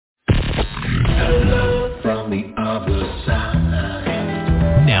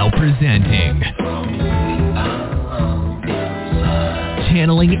presenting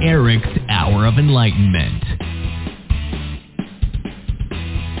Channeling Erik's Hour of Enlightenment.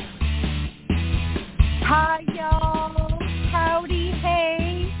 Hi, y'all. Howdy,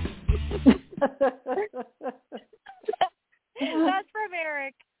 hey. That's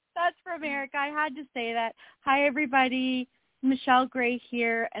from Erik. I had to say that. Hi, everybody. Michelle Gray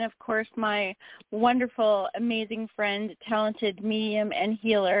here, and of course, my wonderful, amazing friend, talented medium and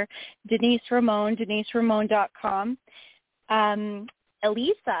healer, Denise Ramon, DeniseRamon.com.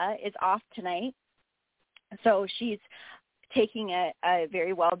 Elisa is off tonight, so she's taking a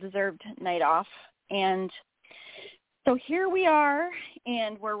very well-deserved night off. And so here we are,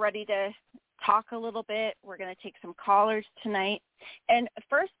 and we're ready to talk a little bit. We're going to take some callers tonight. And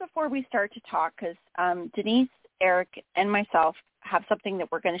first, before we start to talk, because Denise, Erik, and myself have something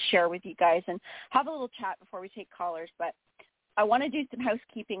that we're going to share with you guys and have a little chat before we take callers. But I want to do some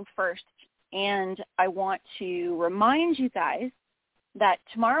housekeeping first, and I want to remind you guys that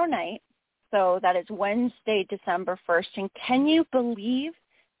tomorrow night, so that is Wednesday, December 1st, and can you believe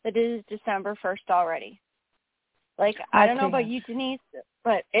that it is December 1st already? Like, I don't know about you, Denise,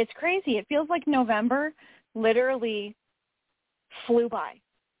 but it's crazy. It feels like November literally flew by.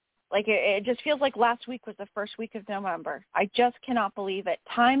 Like, it just feels like last week was the first week of November. I just cannot believe it.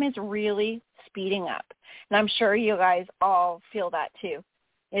 Time is really speeding up, and I'm sure you guys all feel that too.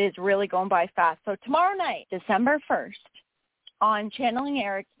 It is really going by fast. So tomorrow night, December 1st, on Channeling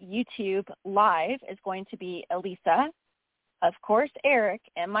Erik YouTube Live is going to be Elisa, of course, Erik,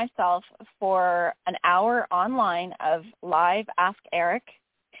 and myself for an hour online of live Ask Erik.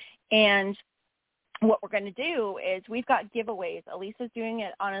 And what we're going to do is we've got giveaways. Elisa's doing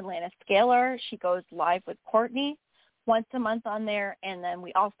it on Atlantis Scalar. She goes live with Courtney once a month on there, and then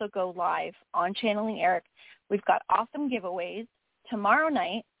we also go live on Channeling Erik. We've got awesome giveaways. Tomorrow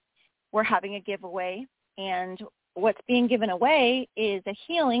night, we're having a giveaway, and what's being given away is a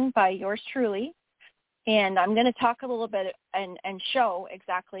healing by yours truly. And I'm going to talk a little bit and show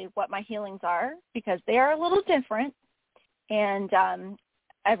exactly what my healings are, because they are a little different. And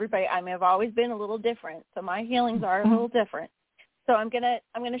everybody, I mean, I've always been a little different, so my healings are a little different. So I'm gonna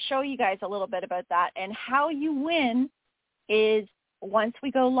show you guys a little bit about that. And how you win is once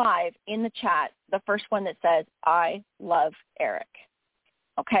we go live in the chat, the first one that says, I love Erik.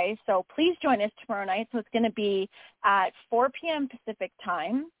 Okay, so please join us tomorrow night. So it's going to be at 4 p.m. Pacific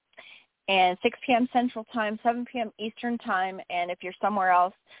time and 6 p.m. Central time, 7 p.m. Eastern time. And if you're somewhere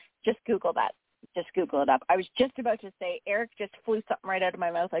else, just Google that. Just Google it up. I was just about to say, Erik just flew something right out of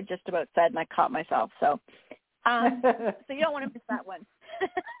my mouth. I just about said, and I caught myself. So so you don't want to miss that one.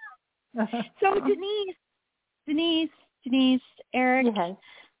 So Denise, Erik. Yes.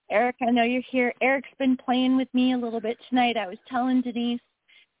 Erik, I know you're here. Erik's been playing with me a little bit tonight. I was telling Denise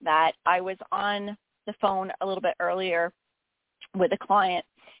that I was on the phone a little bit earlier with a client,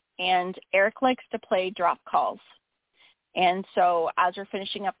 and Erik likes to play drop calls. And so as we're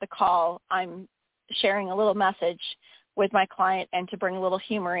finishing up the call, I'm sharing a little message with my client, and to bring a little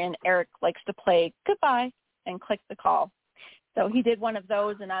humor in, Erik likes to play goodbye and click the call. So he did one of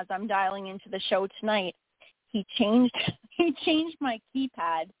those, and as I'm dialing into the show tonight, he changed my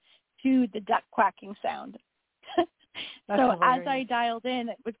keypad to the duck quacking sound. So hilarious. As I dialed in,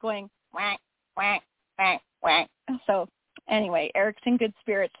 it was going whack, whack, whack, whack. So anyway, Erik's in good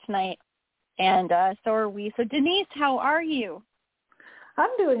spirits tonight, and so are we. So Denise, how are you?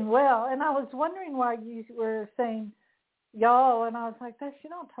 I'm doing well, and I was wondering why you were saying y'all, and I was like, you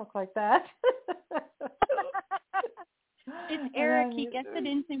don't talk like that. It's Erik. He gets it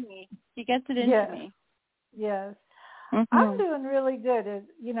into me. Me. Yes. Mm-hmm. I'm doing really good.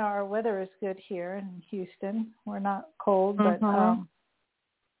 You know, our weather is good here in Houston. We're not cold, but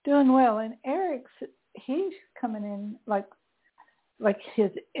doing well. And Erik's, he's coming in like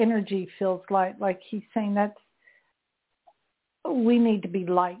his energy feels light. Like he's saying we need to be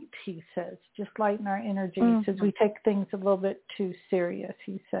light, he says. Just lighten our energy. He says we take things a little bit too serious,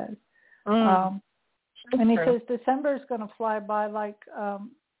 he says. And he says December is going to fly by like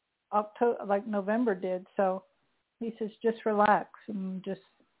October, like November did. So he says just relax and just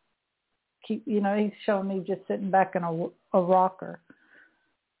keep, he's showing me just sitting back in a rocker.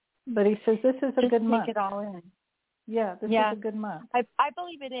 But he says this is a good month. Take it all in. Yeah, this is a good month. I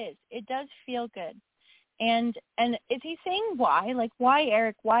believe it is. It does feel good. And is he saying why? Like, why,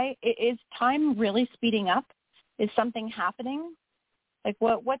 Erik? Why is time really speeding up? Is something happening? Like,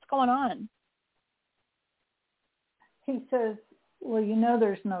 what's going on? He says, well,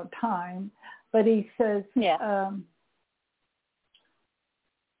 there's no time, but he says,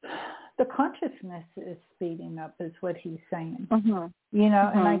 the consciousness is speeding up, is what he's saying. Mm-hmm. You know,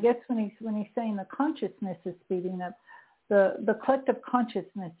 Mm-hmm. and I guess when he's saying the consciousness is speeding up, the collective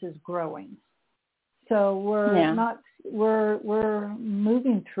consciousness is growing. So we're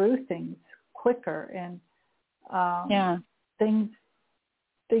moving through things quicker, and things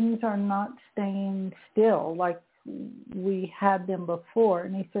are not staying still like we had them before.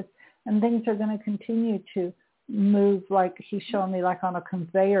 And he says, and things are going to continue to move, like he's showing me, like on a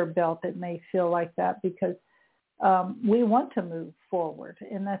conveyor belt. It may feel like that because we want to move forward,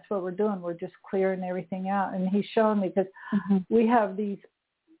 and that's what we're doing. We're just clearing everything out. And he's showing me, because we have these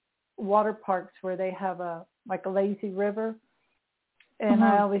water parks where they have a lazy river, and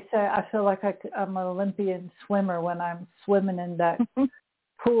I always say I feel like I'm an Olympian swimmer when I'm swimming in that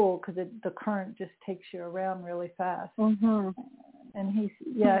pool, because the current just takes you around really fast. And he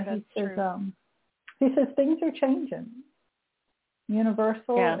says things are changing,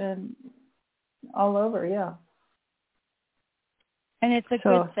 universal and all over. And it's a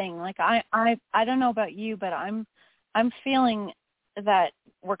good thing. Like I don't know about you, but I'm feeling that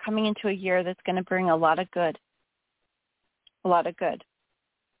we're coming into a year that's going to bring a lot of good stuff.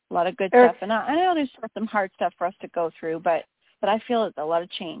 And I know there's some hard stuff for us to go through, but I feel it's a lot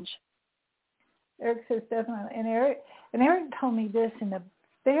of change. Erik says definitely. And Erik told me this in the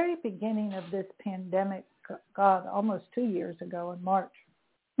very beginning of this pandemic, God, almost 2 years ago in March,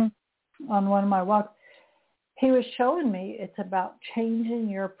 on one of my walks. He was showing me it's about changing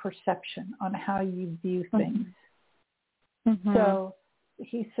your perception on how you view things. So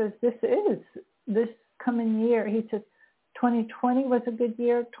he says this coming year, he says 2020 was a good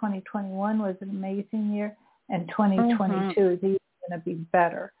year, 2021 was an amazing year, and 2022 is even going to be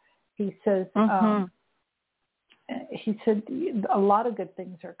better. He says, he said a lot of good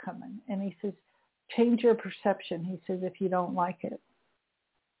things are coming. And he says, change your perception, he says, if you don't like it.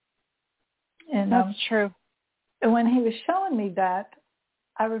 And that's true. And when he was showing me that,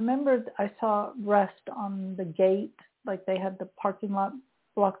 I remembered I saw rust on the gate, like they had the parking lot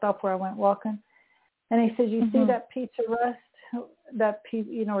blocked off where I went walking. And he says, you see that piece of rust, that piece,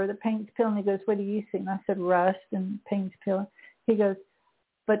 you know, where the paint's peeling? He goes, what do you see? And I said, rust and paint's peeling. He goes,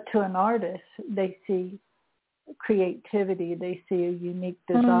 but to an artist, they see creativity, they see a unique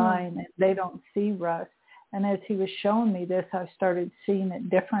design, and they don't see rust. And as he was showing me this, I started seeing it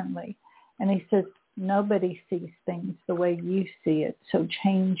differently. And he says, nobody sees things the way you see it. So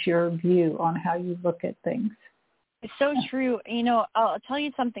change your view on how you look at things. It's so true. You know, I'll tell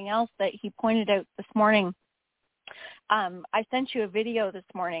you something else that he pointed out this morning. I sent you a video this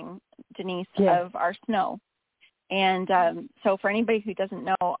morning, Denise, of our snow. And so for anybody who doesn't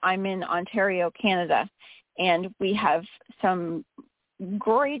know, I'm in Ontario, Canada, and we have some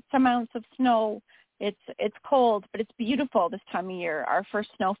great amounts of snow. It's cold, but it's beautiful this time of year. Our first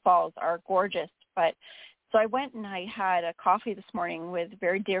snowfalls are gorgeous. But so I went and I had a coffee this morning with a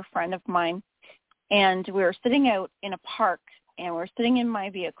very dear friend of mine, and we were sitting out in a park, and we're sitting in my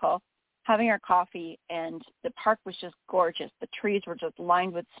vehicle having our coffee, and the park was just gorgeous. The trees were just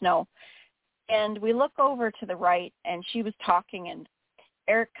lined with snow. And we look over to the right, and she was talking, and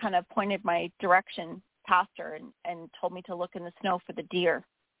Erik kind of pointed my direction past her and told me to look in the snow for the deer.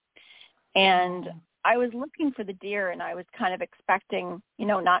 And I was looking for the deer, and I was kind of expecting, you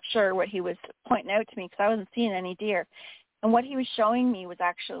know, not sure what he was pointing out to me because I wasn't seeing any deer. And what he was showing me was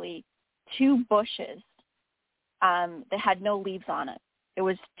actually two bushes that had no leaves on it. It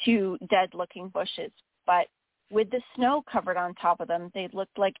was two dead-looking bushes, but with the snow covered on top of them, they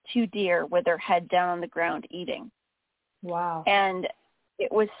looked like two deer with their head down on the ground eating. Wow. And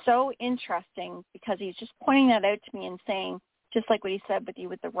it was so interesting because he's just pointing that out to me and saying, just like what he said with you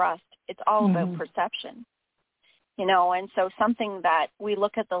with the rust, it's all about perception, you know. And so something that we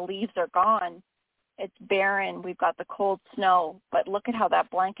look at, the leaves are gone, it's barren, we've got the cold snow, but look at how that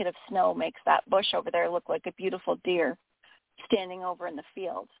blanket of snow makes that bush over there look like a beautiful deer standing over in the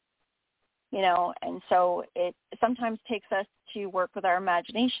field, you know. And so it sometimes takes us to work with our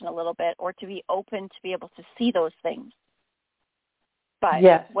imagination a little bit, or to be open to be able to see those things. But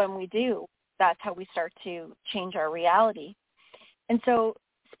when we do, that's how we start to change our reality. And so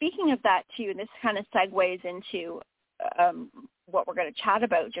speaking of that too, and this kind of segues into what we're going to chat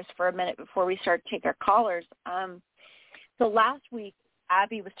about just for a minute before we start to take our callers. So last week,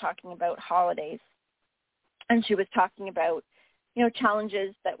 Abby was talking about holidays, and she was talking about, you know,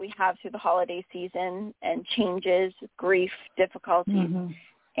 challenges that we have through the holiday season and changes, grief, difficulties.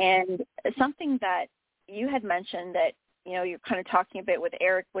 And something that you had mentioned that, you know, you're kind of talking about with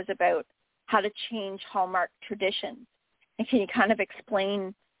Erik was about how to change Hallmark traditions. And can you kind of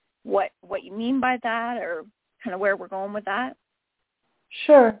explain what you mean by that, or kind of where we're going with that?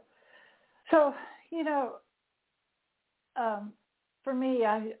 Sure. So, for me,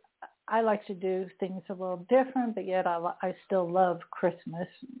 I like to do things a little different, but yet I still love Christmas,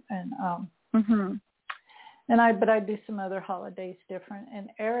 and but I do some other holidays different. And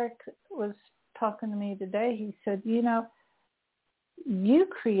Erik was talking to me today. He said, you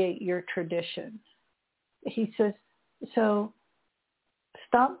create your tradition. He says, so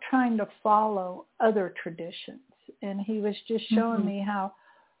stop trying to follow other traditions. And he was just showing me how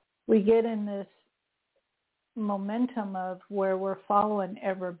we get in this momentum of where we're following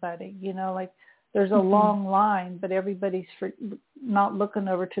everybody, like there's a long line, but everybody's not looking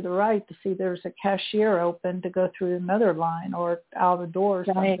over to the right to see there's a cashier open to go through another line or out the door or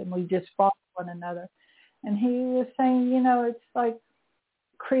something. We just follow one another. And he was saying, it's like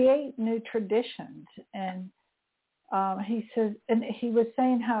create new traditions. And he says, and he was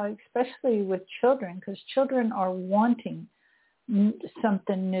saying how, especially with children, because children are wanting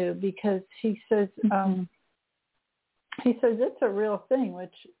something new, because he says, it's a real thing,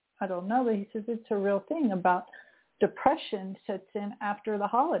 which I don't know, but he says it's a real thing about depression sets in after the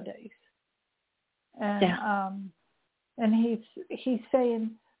holidays. And and he's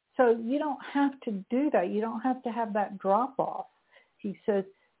saying, so you don't have to do that. You don't have to have that drop off. He says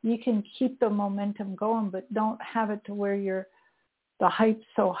you can keep the momentum going, but don't have it to where the hype's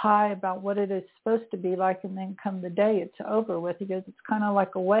so high about what it is supposed to be like, and then come the day it's over with. He goes, it's kind of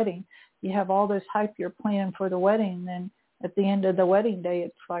like a wedding. You have all this hype you're planning for the wedding, and then at the end of the wedding day,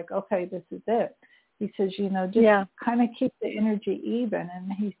 it's like, okay, this is it. He says, just kind of keep the energy even.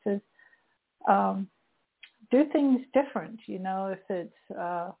 And he says, do things different. If it's,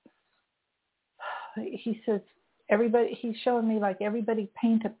 he says, he's showing me like everybody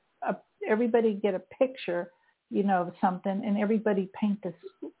paint everybody get a picture, of something, and everybody paint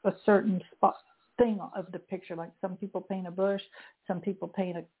a certain thing of the picture. Like some people paint a bush, some people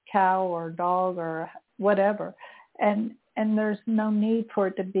paint a cow or a dog or whatever. And there's no need for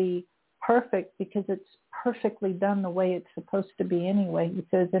it to be perfect, because it's perfectly done the way it's supposed to be anyway. He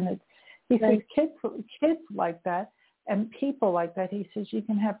says, and he says kids like that and people like that. He says you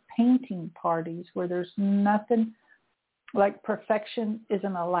can have painting parties where there's nothing, like perfection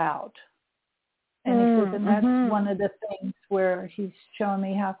isn't allowed. And he says, and that's one of the things where he's showing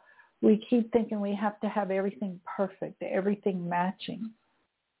me how we keep thinking we have to have everything perfect, everything matching.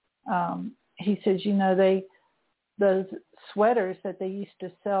 He says, those sweaters that they used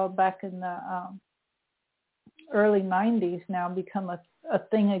to sell back in the early 90s now become a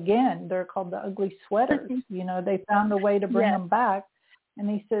thing again. They're called the ugly sweaters. They found a way to bring them back. And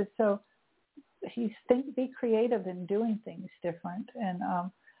he says, so be creative in doing things different. And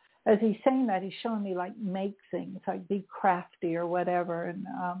as he's saying that, he's showing me like make things, like be crafty or whatever. And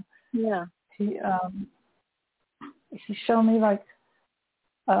he's showing me like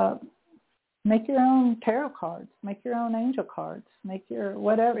make your own tarot cards, make your own angel cards, make your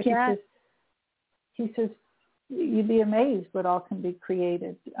whatever. He says you'd be amazed what all can be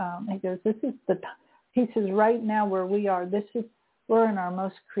created. He goes, he says right now where we are, we're in our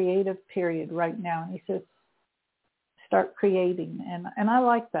most creative period right now. And he says, start creating. And I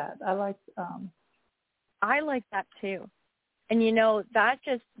like that. I like that too. And that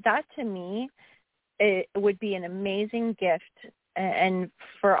to me, it would be an amazing gift. And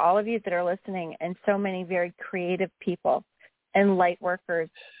for all of you that are listening, and so many very creative people and light workers,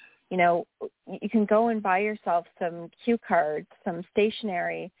 you can go and buy yourself some cue cards, some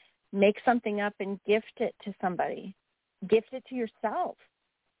stationery, make something up and gift it to somebody. Gift it to yourself.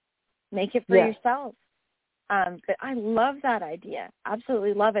 Make it for yourself. But I love that idea.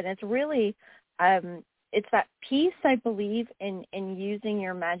 Absolutely love it. And it's really, it's that piece, I believe, in using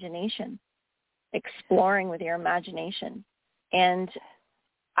your imagination, exploring with your imagination. And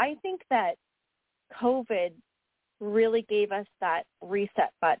I think that COVID really gave us that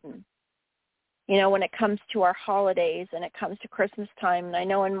reset button, when it comes to our holidays and it comes to Christmas time. And I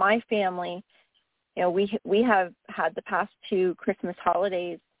know in my family, we have had the past 2 Christmas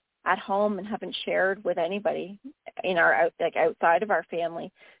holidays at home and haven't shared with anybody in our outside of our family.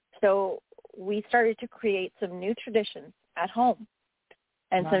 So we started to create some new traditions at home.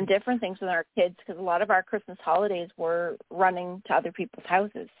 And some different things with our kids, because a lot of our Christmas holidays were running to other people's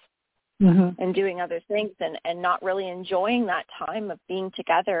houses and doing other things and not really enjoying that time of being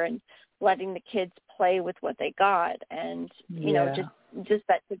together and letting the kids play with what they got and, just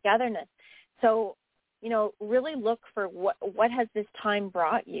that togetherness. So, really look for what has this time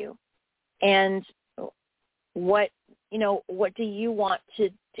brought you, and what do you want to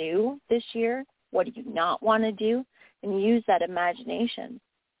do this year? What do you not want to do? And use that imagination.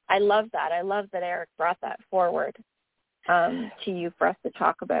 I love that. I love that Erik brought that forward to you for us to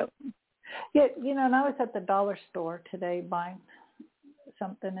talk about. Yeah, and I was at the dollar store today buying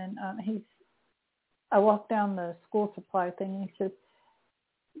something, and I walked down the school supply thing, and he says,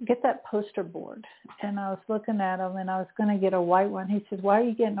 get that poster board. And I was looking at him, and I was going to get a white one. He says, why are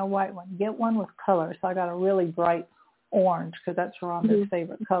you getting a white one? Get one with color. So I got a really bright orange, because that's Rhonda's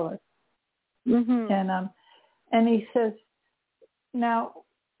favorite color. Mm-hmm. And he says, now,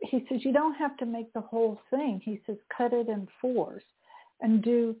 he says, you don't have to make the whole thing. He says, cut it in 4s and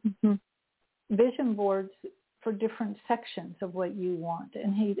do vision boards for different sections of what you want.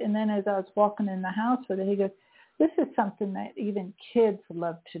 And then as I was walking in the house with it, he goes, this is something that even kids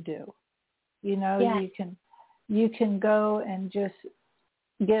love to do. You can go and just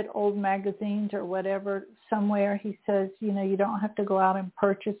get old magazines or whatever somewhere. He says, you don't have to go out and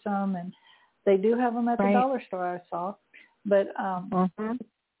purchase them, and they do have them at the dollar store I saw. But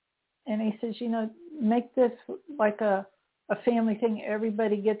and he says, make this like a family thing.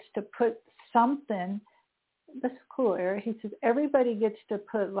 Everybody gets to put something. This is cool, Erik. He says everybody gets to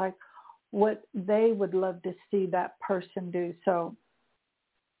put like what they would love to see that person do. So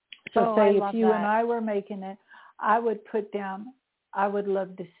say if you and I were making it, I would put down, I would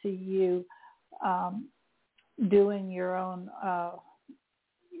love to see you doing your own,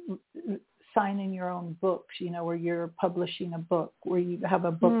 signing your own books, where you're publishing a book, where you have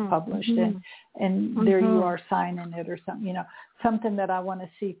a book published, and there you are signing it or something, something that I want to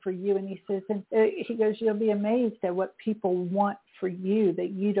see for you. And he says, and he goes, you'll be amazed at what people want for you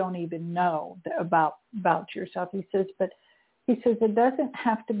that you don't even know about yourself. He says, but he says it doesn't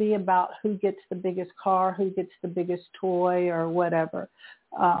have to be about who gets the biggest car, who gets the biggest toy or whatever.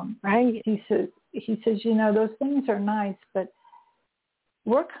 He says, those things are nice, but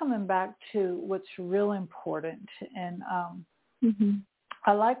we're coming back to what's real important. And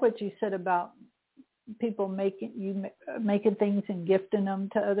I like what you said about people making things and gifting them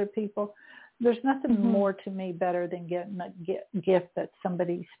to other people. There's nothing more to me better than getting a gift that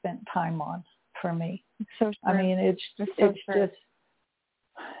somebody spent time on for me. So true. I mean, it's just,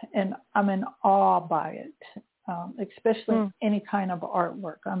 and I'm in awe by it, especially any kind of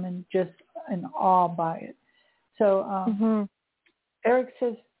artwork. I'm just in awe by it. So Erik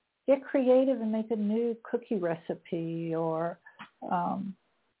says, get creative and make a new cookie recipe, or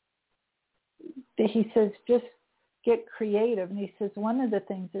he says, just get creative. And he says, one of the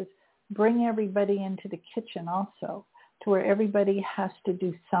things is bring everybody into the kitchen also, to where everybody has to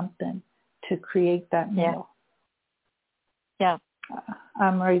do something to create that meal. Yeah.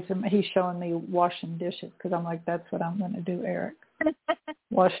 He's showing me washing dishes, because I'm like, that's what I'm going to do, Erik.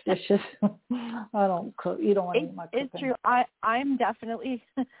 Wash dishes. I don't cook. You don't want to eat my cooking. It's true. I'm definitely,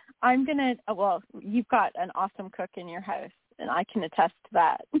 you've got an awesome cook in your house, and I can attest to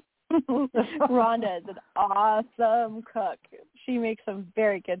that. Rhonda is an awesome cook. She makes some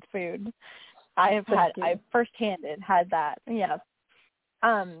very good food. I've firsthand had that. Yes.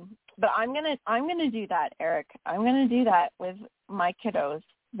 But I'm gonna do that, Erik. I'm gonna do that with my kiddos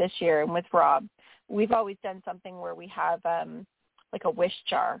this year and with Rob. We've always done something where we have like a wish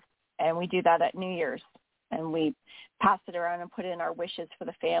jar, and we do that at New Year's, and we pass it around and put in our wishes for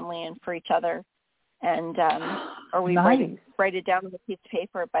the family and for each other, and or we write it down on a piece of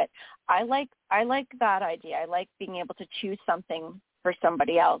paper. But I like that idea. I like being able to choose something for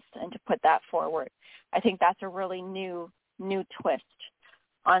somebody else and to put that forward. I think that's a really new twist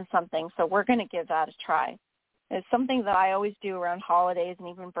on something. So we're going to give that a try. It's something that I always do around holidays and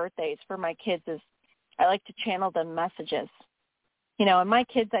even birthdays for my kids is I like to channel them messages. And my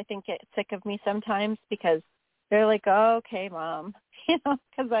kids, I think, get sick of me sometimes because they're like, oh, okay, Mom,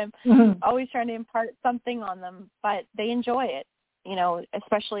 because I'm always trying to impart something on them, but they enjoy it,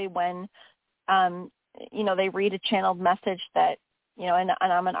 especially when, they read a channeled message that, and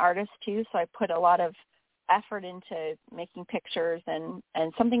I'm an artist too, so I put a lot of effort into making pictures and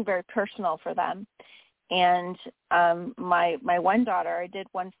something very personal for them. And my one daughter, I did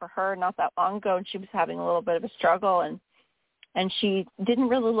one for her not that long ago, and she was having a little bit of a struggle, and she didn't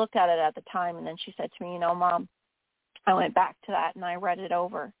really look at it at the time. And then she said to me, Mom, I went back to that and I read it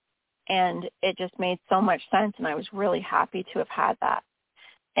over, and it just made so much sense, and I was really happy to have had that.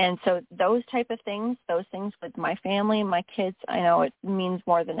 And so those type of things, those things with my family and my kids, I know it means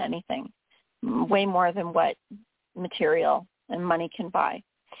more than anything, way more than what material and money can buy.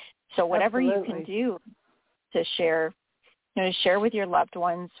 So whatever you can do to share, share with your loved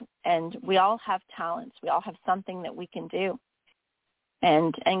ones, and we all have talents. We all have something that we can do,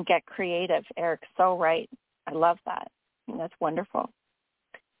 and get creative. Erik's so right. I love that. I think that's wonderful.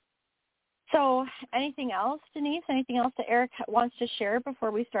 So anything else, Denise? Anything else that Erik wants to share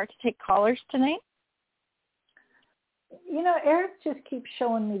before we start to take callers tonight? Erik just keeps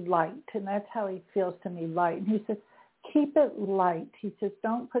showing me light, and that's how he feels to me, light. And he says, keep it light. He says,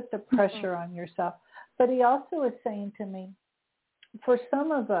 don't put the pressure on yourself. But he also is saying to me, for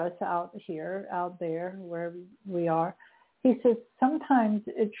some of us out there, wherever we are, he says, sometimes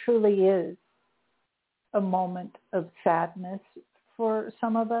it truly is a moment of sadness for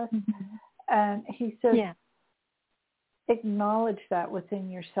some of us. Mm-hmm. And he says, acknowledge that within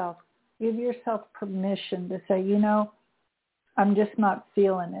yourself. Give yourself permission to say, I'm just not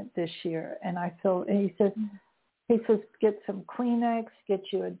feeling it this year. And he says, get some Kleenex, get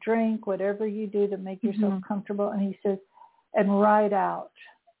you a drink, whatever you do to make yourself comfortable. And he says, and write out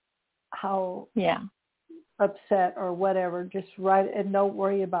how upset or whatever. Just write it, and don't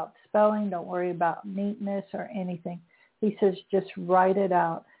worry about spelling. Don't worry about neatness or anything. He says, just write it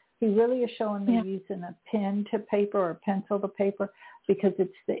out. He really is showing me using a pen to paper or pencil to paper, because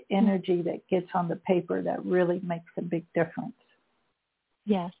it's the energy that gets on the paper that really makes a big difference.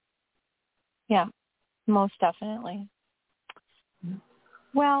 Yes. Yeah, most definitely.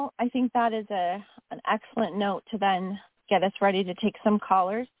 Well, I think that is an excellent note to then get us ready to take some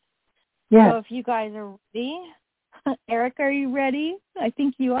callers. Yes. So if you guys are ready, Erik, are you ready? I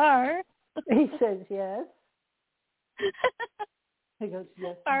think you are. He says yes. He goes,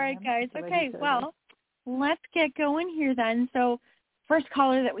 yes. All right, guys. Okay, well, let's get going here then. So first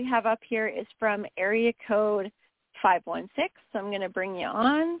caller that we have up here is from area code 516. So I'm going to bring you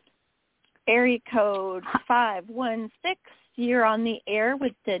on. Area code 516. You're on the air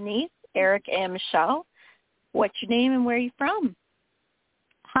with Denise, Erik, and Michelle. What's your name and where are you from?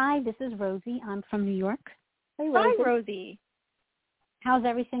 Hi, this is Rosie. I'm from New York. Hey, Rosie. Hi, Rosie. How's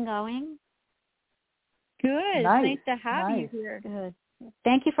everything going? Good. Nice to have you here. Good.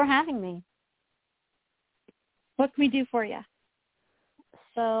 Thank you for having me. What can we do for you?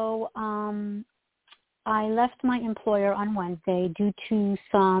 So I left my employer on Wednesday due to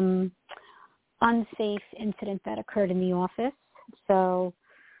some unsafe incident that occurred in the office.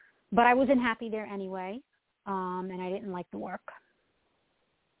 But I wasn't happy there anyway, and I didn't like the work.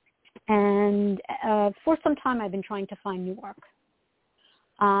 And for some time, I've been trying to find new work.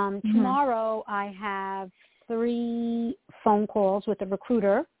 Tomorrow, I have 3 phone calls with a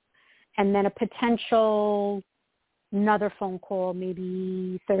recruiter, and then a potential another phone call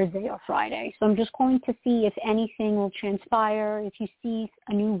maybe Thursday or Friday. So I'm just going to see if anything will transpire, if you see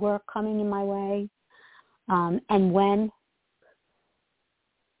a new work coming in my way, and when.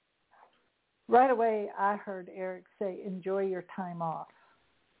 Right away, I heard Erik say, enjoy your time off,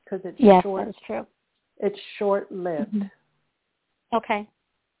 because it's short. Yes, that is true. It's short-lived. Mm-hmm. Okay.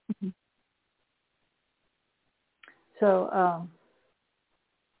 Mm-hmm. So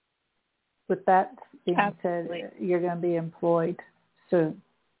with that being said, you're going to be employed soon.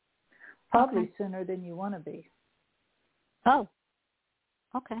 Probably sooner than you want to be. Oh,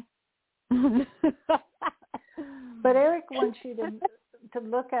 okay. But Erik wants you to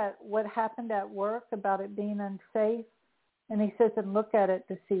look at what happened at work about it being unsafe. And he says, and look at it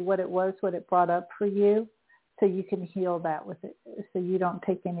to see what it was, what it brought up for you, so you can heal that with it, so you don't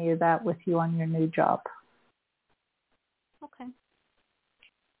take any of that with you on your new job. Okay.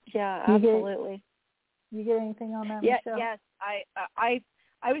 Yeah, absolutely. You get anything on that, Michelle? Yes. I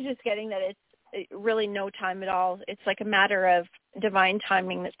was just getting that it's really no time at all. It's like a matter of divine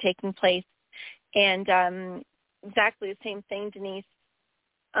timing that's taking place. And exactly the same thing, Denise.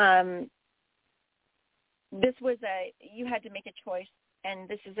 This was you had to make a choice, and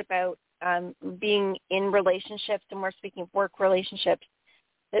this is about being in relationships, and we're speaking of work relationships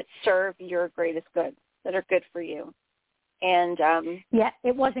that serve your greatest good, that are good for you. And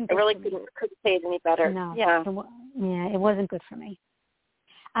it wasn't good. I really for me. couldn't say it any better. No. Yeah. It wasn't good for me.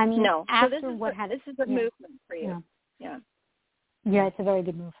 I mean, no. After so this is a movement for you. Yeah. Yeah, it's a very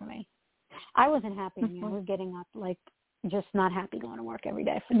good move for me. I wasn't happy. I was getting up, just not happy going to work every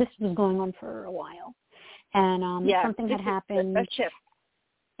day. This was going on for a while. And something had happened. A shift.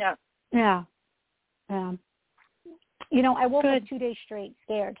 Yeah. Yeah. I woke up 2 days straight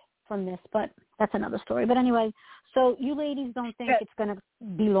scared from this, but that's another story. But anyway, so you ladies don't think it's going to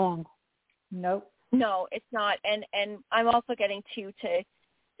be long? Nope. No, it's not. And I'm also getting to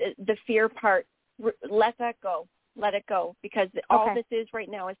the fear part. Let that go. Let it go, because all this is right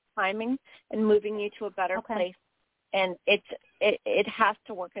now is timing and moving you to a better place. And it has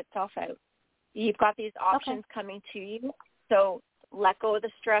to work itself out. You've got these options coming to you, so let go of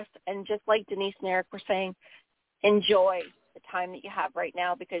the stress. And just like Denise and Erik were saying, enjoy the time that you have right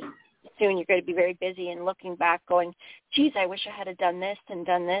now, because soon you're going to be very busy and looking back going, geez, I wish I had done this and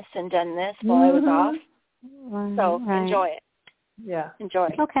done this and done this while I was off. So enjoy it. Yeah. Enjoy.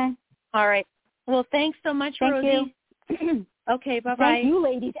 Okay. All right. Well, thanks so much, Thank Rosie. you. Okay, bye-bye. Thank you,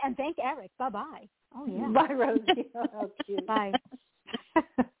 ladies, and thank Erik. Bye-bye. Oh, yeah. Bye, Rosie. Oh, how cute. Bye.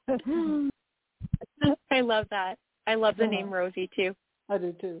 I love that. I love the name Rosie, too. I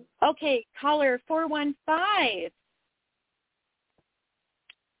do, too. Okay, caller 415.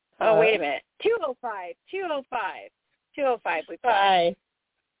 Oh, wait a minute. 205. We Hi.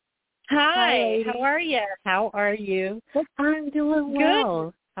 Hi. How are you? How are you? I'm doing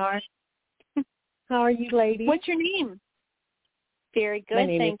well. Good. How are you, ladies? What's your name? Very good, My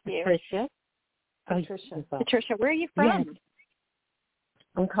name thank is you. Patricia. Patricia, where are you from? Yes.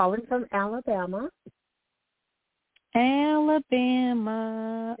 I'm calling from Alabama.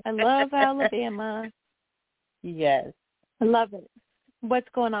 Alabama. I love Alabama. Yes. I love it. What's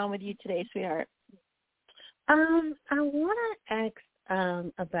going on with you today, sweetheart? I want to ask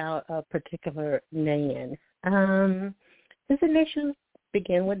about a particular man. His initials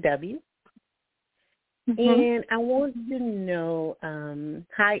begin with W. Mm-hmm. And I want to know,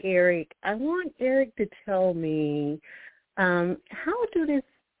 hi, Erik. I want Erik to tell me how do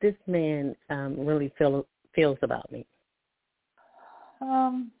this man really feels about me?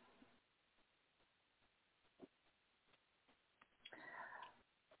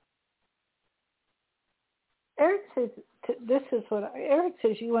 Erik says, Erik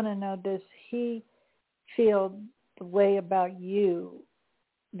says you want to know, does he feel the way about you,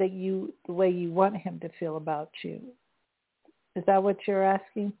 the way you want him to feel about you? Is that what you're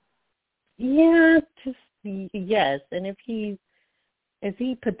asking? Yeah, yes. And is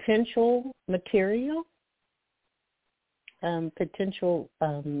he potential material? Potential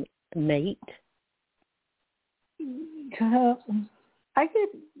mate? I could,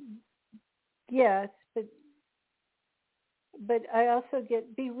 yes, but I also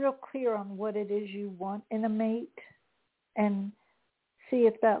be real clear on what it is you want in a mate, and see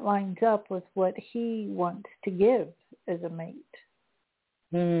if that lines up with what he wants to give as a mate.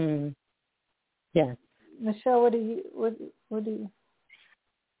 Yes. Michelle, what do you?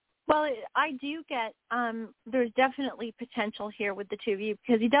 Well, I do get, there's definitely potential here with the two of you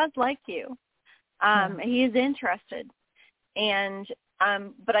because he does like you. He is interested. And,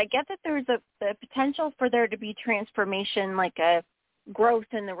 but I get that there's the potential for there to be transformation, like a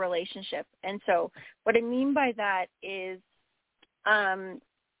growth in the relationship. And so what I mean by that is,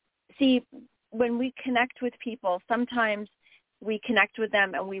 see, when we connect with people, sometimes we connect with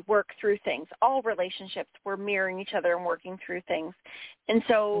them and we work through things. All relationships, we're mirroring each other and working through things. And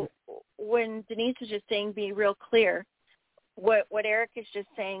so when Denise was just saying, be real clear, what Erik is just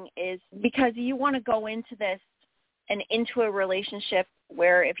saying is because you want to go into this and into a relationship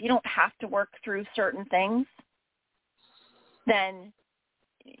where if you don't have to work through certain things, then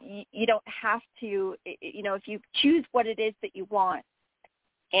you don't have to, if you choose what it is that you want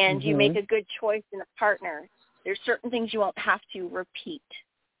and you make a good choice in a partner, there's certain things you won't have to repeat.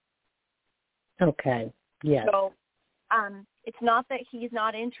 Okay. Yes. So it's not that he's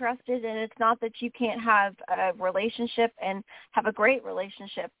not interested, and it's not that you can't have a relationship and have a great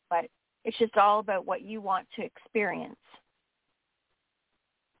relationship, but it's just all about what you want to experience.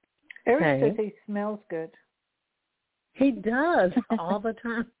 Erik says he smells good. He does all the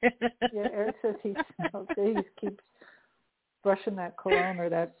time. Yeah, Erik says he smells good. He keeps brushing that cologne or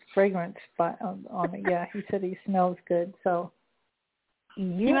that fragrance on it. Yeah, he said he smells good. So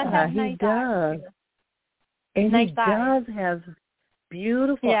yeah, he does. And he does have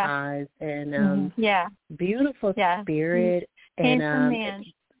beautiful eyes and beautiful spirit and handsome man.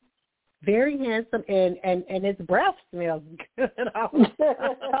 Very handsome, and his breath smells good.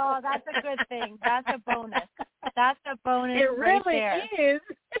 Oh, that's a good thing. That's a bonus. That's a bonus. It right really there. is.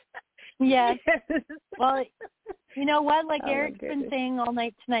 Yes. Well, you know what? Like Eric's been saying all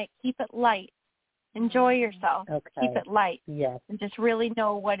night tonight, keep it light. Enjoy yourself. Okay. Keep it light. Yes. And just really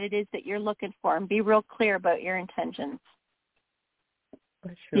know what it is that you're looking for and be real clear about your intentions.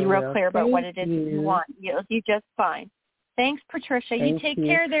 Be real clear about what it is that you want. You'll do just fine. Thanks, Patricia. You take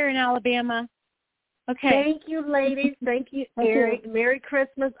care there in Alabama. Okay. Thank you, ladies. Thank you, Erik. Merry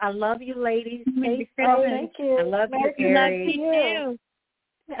Christmas. I love you, ladies. Merry Christmas. Thank you. I love you, Love Erik. you too.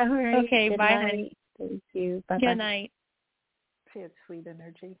 All right. Okay, Good bye, night. honey. Thank you. Bye-bye. Good night. She had sweet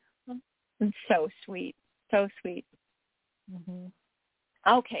energy. It's so sweet. So sweet. Mm-hmm.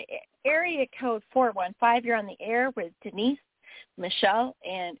 Okay. Area code 415. You're on the air with Denise, Michelle,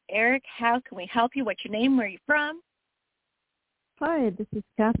 and Erik. How can we help you? What's your name? Where are you from? Hi, this is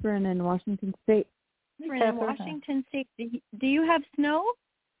Catherine in Washington State. We're in Washington State. Do you have snow?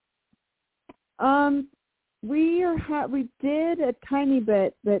 We did a tiny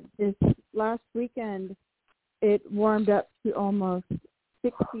bit, but this last weekend it warmed up to almost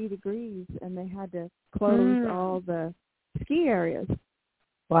 60 degrees, and they had to close all the ski areas.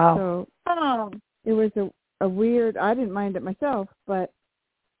 Wow. So it was a weird, I didn't mind it myself, but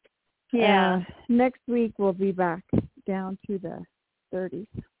next week we'll be back down to the 30s.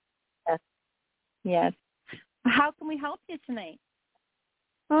 Yes. How can we help you tonight?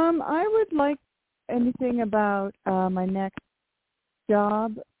 I would like anything about my next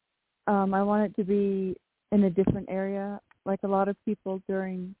job. I want it to be in a different area. Like a lot of people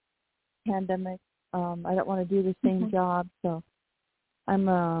during pandemic, I don't want to do the same job, so I'm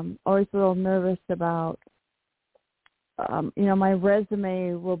always a little nervous about, my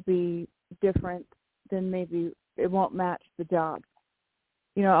resume will be different than maybe it won't match the job.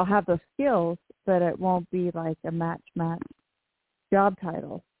 I'll have those skills, but it won't be like a match job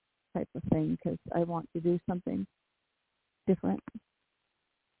title type of thing because I want to do something different.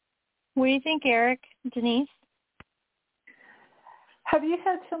 What do you think, Erik? Denise? Have you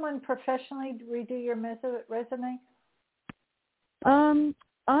had someone professionally redo your resume?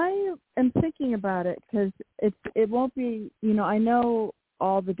 I am thinking about it because it won't be, I know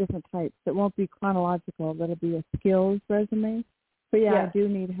all the different types. It won't be chronological. That'll be a skills resume. But I do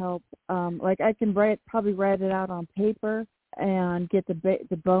need help. I can probably write it out on paper and get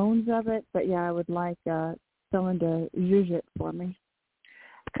the bones of it. But I would like someone to use it for me.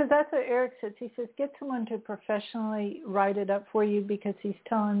 Because that's what Erik says. He says, get someone to professionally write it up for you because he's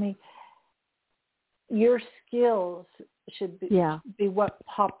telling me your skills should be what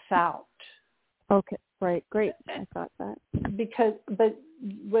pops out. Okay, right, great. I thought that. But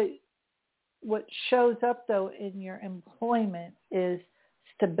what shows up, though, in your employment is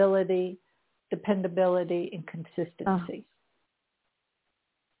stability, dependability, and consistency.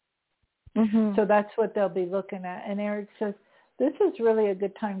 So that's what they'll be looking at. And Erik says, this is really a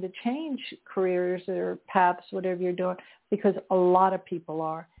good time to change careers or paths, whatever you're doing, because a lot of people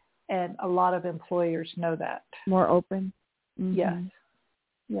are, and a lot of employers know that. More open. Yes.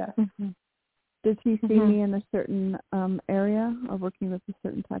 Yes. Does he see me in a certain area or working with a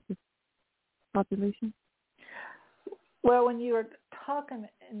certain type of population? Well, when you were talking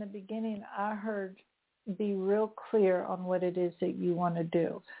in the beginning, I heard be real clear on what it is that you want to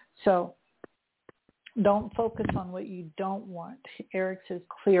do. So don't focus on what you don't want. Erik says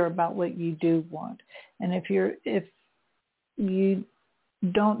clear about what you do want. And if you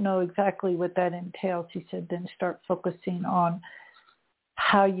don't know exactly what that entails, he said, then start focusing on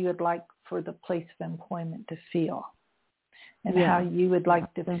how you would like for the place of employment to feel and how you would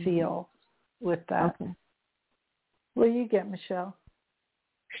like to feel with that. Okay. What do you get, Michelle?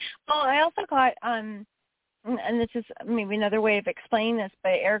 Well, I also got, and this is maybe another way of explaining this, but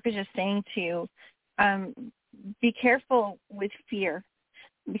Erik is just saying to be careful with fear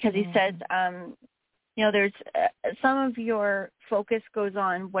because he says, there's some of your focus goes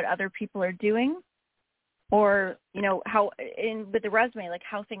on what other people are doing or, how with the resume, like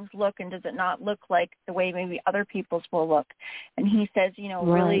how things look and does it not look like the way maybe other people's will look. And he says,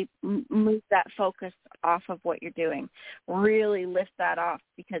 really move that focus off of what you're doing. Really lift that off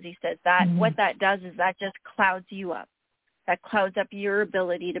because he says that what that does is that just clouds you up. That clouds up your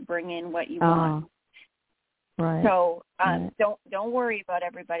ability to bring in what you want. Right. So don't worry about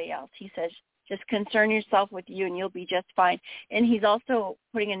everybody else. He says just concern yourself with you and you'll be just fine. And he's also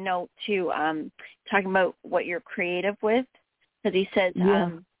putting a note to talking about what you're creative with because he says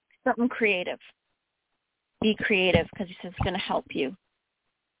something creative. Be creative because he says it's going to help you.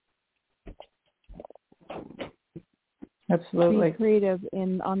 Absolutely. Be creative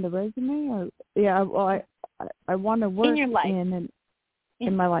on the resume? Or, I want to work in your life.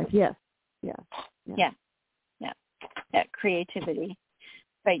 In my life, yes. Yeah. That creativity.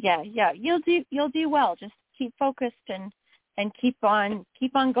 But you'll do well. Just keep focused and keep on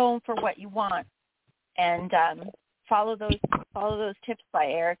going for what you want, and follow those tips by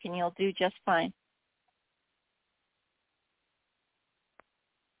Erik, and you'll do just fine.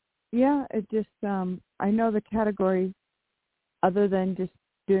 Yeah, it just I know the categories. Other than just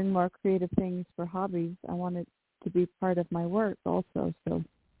doing more creative things for hobbies, I want it to be part of my work also. So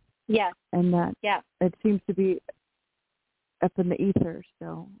and that it seems to be up in the ether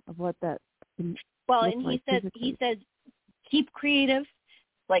still of what that. Well, and he says keep creative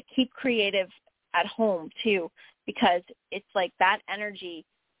at home too, because it's like that energy.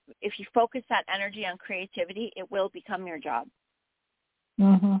 If you focus that energy on creativity, it will become your job.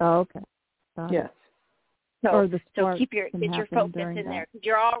 Oh, okay. Yes. So keep your focus in there because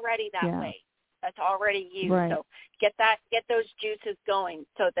you're already that way. That's already you. Right. So get those juices going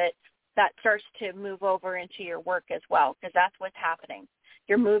so that starts to move over into your work as well because that's what's happening.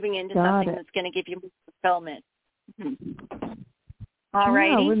 You're moving into something that's going to give you fulfillment. All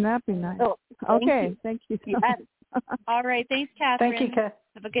righty. Yeah, wouldn't that be nice? Oh, thank you. So much. All right. Thanks, Catherine. Thank you, Kath.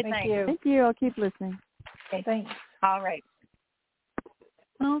 Have a good night. Thank you. I'll keep listening. Okay. Thanks. All right.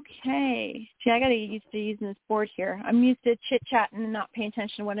 Okay. See, I got to get used to using this board here. I'm used to chit-chatting and not paying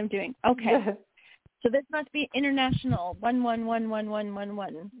attention to what I'm doing. Okay. So this must be international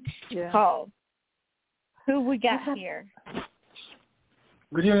 111111 call. Who we got here?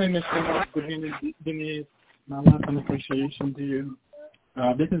 Good evening, Mr. Mark. Good evening, Denise. My love and appreciation to you.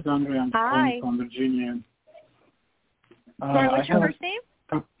 This is Andre. I'm calling from Virginia. Sorry, what's your first name?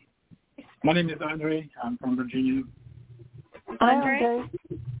 My name is Andre. I'm from Virginia. Andre?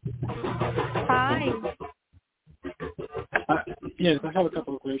 Hi. Yes, I have a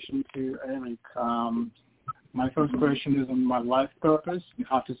couple of questions to Erik. My first question is on my life purpose,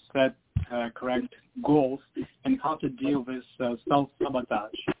 how to set correct goals, and how to deal with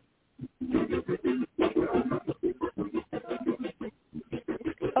self-sabotage.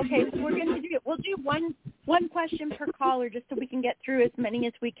 Okay, so we're going to we'll do one question per caller just so we can get through as many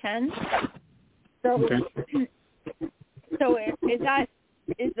as we can. So, okay. So is that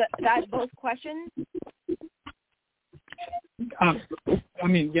both questions? I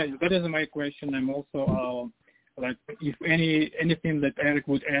mean, yeah, that is my question. I'm also like, if anything that Erik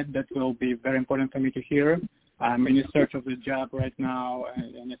would add, that will be very important for me to hear. I'm in search of a job right now,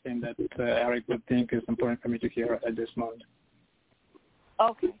 and anything that Erik would think is important for me to hear at this moment.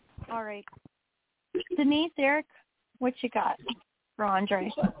 Okay, all right. Denise, Erik, what you got for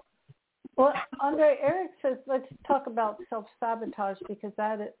Andre? Well, Andre, Erik says let's talk about self-sabotage because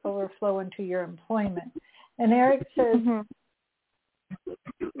that overflow into your employment. And Erik says,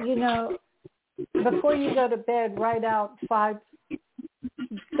 you know, before you go to bed, write out 5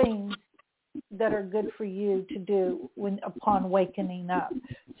 things that are good for you to do upon waking up.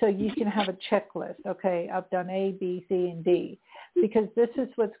 So you can have a checklist. Okay, I've done A, B, C, and D. Because this is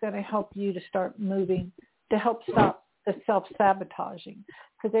what's going to help you to start moving, to help stop the self-sabotaging.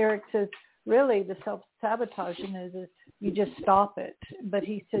 Because Erik says, really, the self-sabotaging is you just stop it. But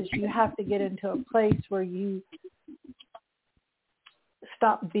he says you have to get into a place where you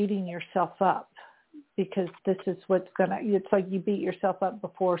stop beating yourself up, because this is what's it's like you beat yourself up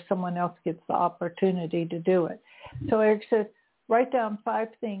before someone else gets the opportunity to do it. So Erik says, write down 5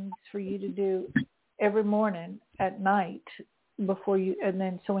 things for you to do every morning at night before you, and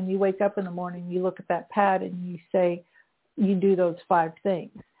then so when you wake up in the morning, you look at that pad and you say, you do those 5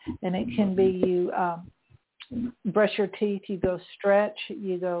 things. And it can be you brush your teeth, you go stretch,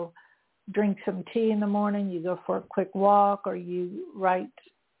 you go drink some tea in the morning, you go for a quick walk, or you write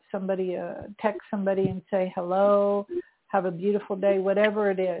somebody, text somebody and say hello, have a beautiful day, whatever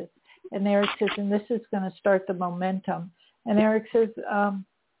it is. And Erik says, and this is going to start the momentum. And Erik says,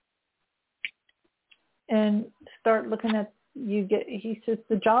 and start looking at, he says,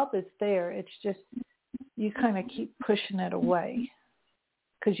 the job is there. It's just, you kind of keep pushing it away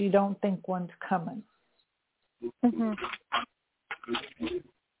because you don't think one's coming. Mm-hmm.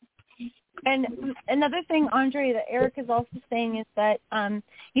 And another thing, Andre, that Erik is also saying is that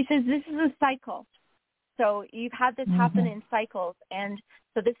he says this is a cycle. So you've had this happen in cycles, and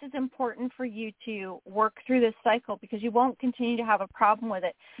so this is important for you to work through this cycle because you won't continue to have a problem with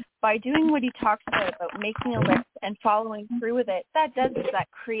it. By doing what he talks about making a list and following through with it, that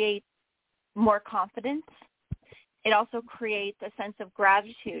creates more confidence. It also creates a sense of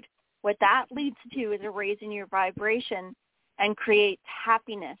gratitude. What that leads to is a raise in your vibration and creates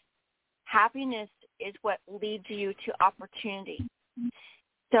happiness. Happiness is what leads you to opportunity.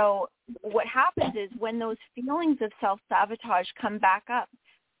 So what happens is when those feelings of self-sabotage come back up,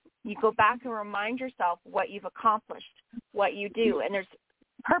 you go back and remind yourself what you've accomplished, what you do. And there's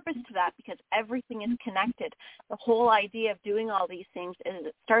purpose to that because everything is connected. The whole idea of doing all these things is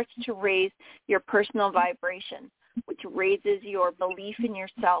it starts to raise your personal vibration, which raises your belief in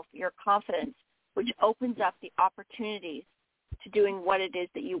yourself, your confidence, which opens up the opportunities to doing what it is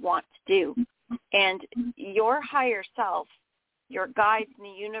that you want to do. And your higher self, your guides in the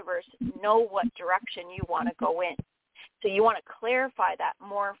universe know what direction you want to go in. So you want to clarify that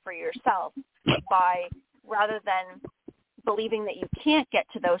more for yourself by, rather than believing that you can't get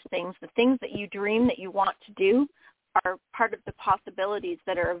to those things, the things that you dream that you want to do are part of the possibilities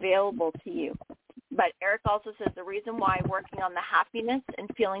that are available to you. But Erik also says the reason why working on the happiness and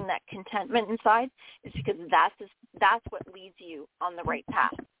feeling that contentment inside is because that's what leads you on the right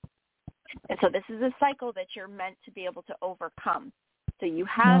path. And so this is a cycle that you're meant to be able to overcome. So you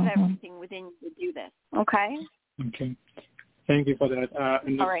have everything within you to do this. Okay? Okay. Thank you for that.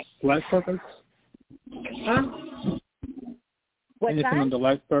 And all right. Life purpose? What's Anything that? on the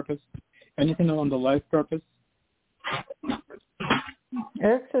life purpose? Anything on the life purpose?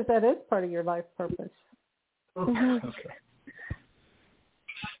 Erik says that is part of your life purpose. Mm-hmm.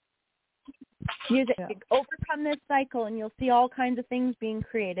 Okay. Overcome this cycle and you'll see all kinds of things being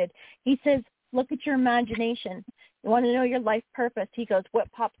created. He says, look at your imagination. You want to know your life purpose. He goes,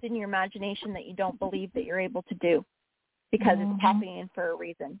 what pops in your imagination that you don't believe that you're able to do? Because it's popping in for a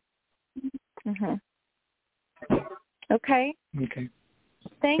reason. Mm-hmm. Okay? Okay.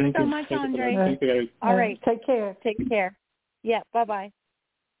 Thanks Thank so you. much, Thank Andre. Thank you. All right. Take care. Take care. Yeah, bye-bye.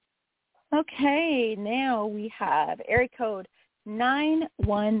 Okay, now we have area code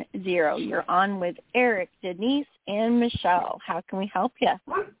 910. You're on with Erik, Denise, and Michelle. How can we help you?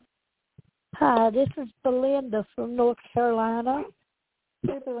 Hi, this is Belinda from North Carolina.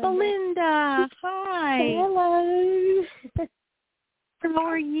 Hey, Belinda, hi. Hello. How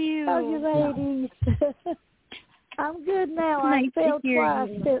are you? How are you ladies? I'm good now. Nice I fell to hear twice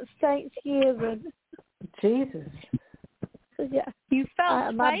you. since Thanksgiving. Jesus. Yeah. You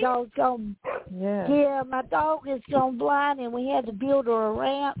fell my twice? dog's gone. Yeah, my dog is gone blind, and we had to build her a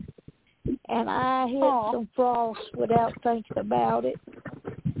ramp. And I hit some frost without thinking about it.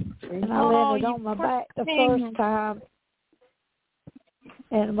 And I landed on my back the first time,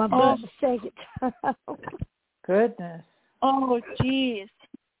 and my butt the second time. Goodness. Oh, jeez.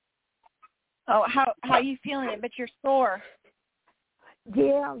 Oh, how are you feeling? I bet you're sore.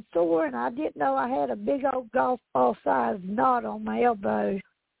 Yeah, I'm sore, and I didn't know I had a big old golf ball sized knot on my elbow.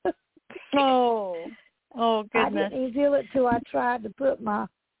 Oh, goodness. I didn't even feel it till I tried to put my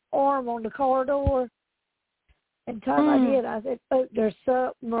arm on the car door. And time I did, I said, oh, there's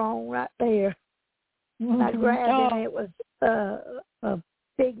something wrong right there. And I grabbed it, and it was a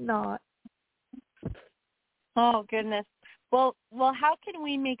big knot. Oh, goodness. Well, how can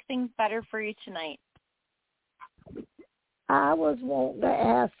we make things better for you tonight? I was wanting to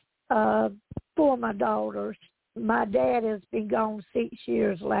ask for my daughters. My dad has been gone 6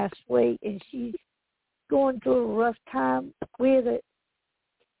 years last week, and she's going through a rough time with it.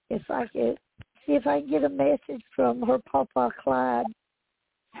 If I could see if I can get a message from her Papa Clyde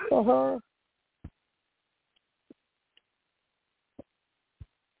for her.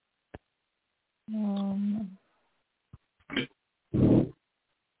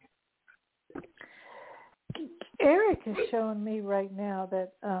 Erik is showing me right now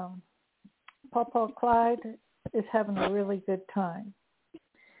that Papa Clyde is having a really good time.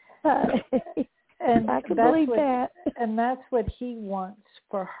 And I can believe that. And that's what he wants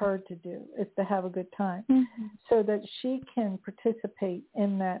for her to do, is to have a good time, so that she can participate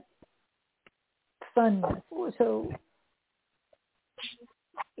in that funness. So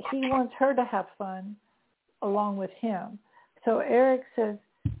he wants her to have fun along with him. So Erik says,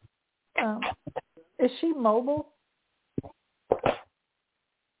 is she mobile?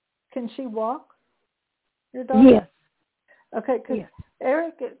 Can she walk? Your daughter? Yes. Okay, because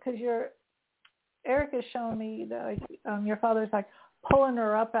Erik is showing me that your father's like pulling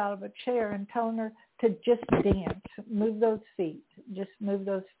her up out of a chair and telling her to just dance, move those feet, just move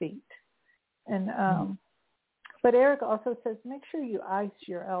those feet. And but Erik also says, make sure you ice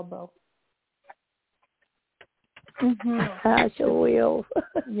your elbow. I sure will.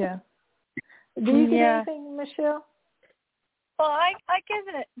 Yeah. Do you get anything, Michelle? Well, I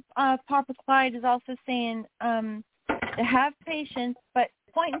get it. Papa Clyde is also saying to have patience, but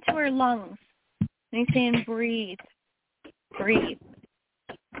pointing to her lungs. And he's saying, breathe, breathe,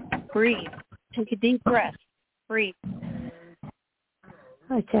 breathe. Take a deep breath. Breathe.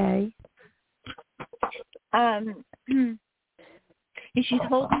 Okay. She's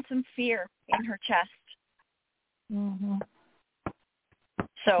holding some fear in her chest.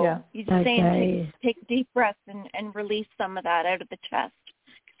 So he's saying take a deep breath and release some of that out of the chest.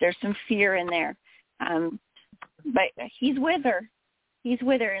 There's some fear in there. But he's with her. He's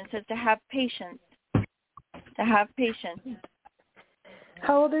with her and says to have patience. To have patience.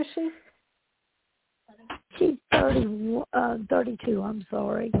 How old is she? She's 32, I'm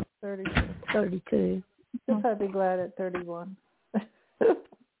sorry. 32. She'll probably be glad at 31.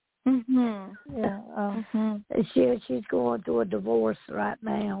 She's going through a divorce right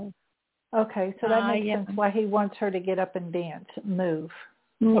now. Okay, so that makes sense why he wants her to get up and dance, move.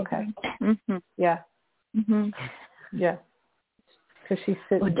 Okay. Yeah. Yeah. Because she's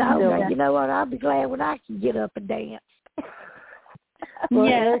sitting still. You know what? I'll be glad when I can get up and dance. Well,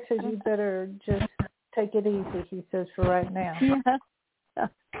 Erik says you better just take it easy, he says, for right now.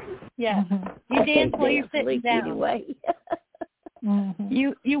 Yeah. You dance while you're sitting down. Anyway.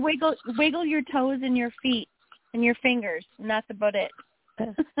 You wiggle your toes and your feet and your fingers, and that's about it.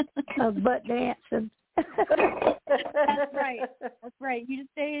 Butt dancing. That's right. That's right. You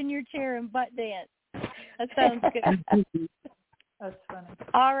just stay in your chair and butt dance. That sounds good. That's funny.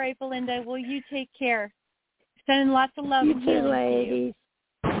 All right, Belinda. Well, you take care. Sending lots of love and healing ladies.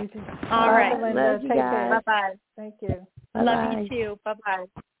 to you. All right. Belinda, love you take guys. care. Bye-bye. Thank you. Bye-bye. Love you too. Bye-bye.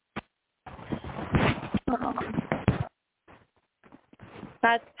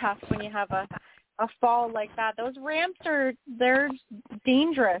 That's tough when you have a fall like that. Those ramps they're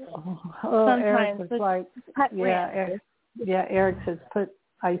dangerous. Sometimes. Erik was like, ramps. Erik says put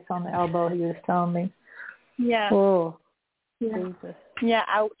ice on the elbow. He was telling me. Yeah. Oh, yeah. Jesus. Yeah,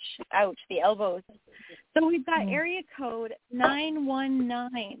 ouch, the elbows. So we've got area code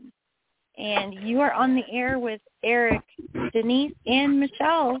 919, and you are on the air with Erik, Denise, and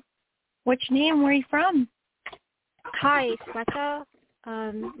Michelle. Which name were you from? Hi, Sweta,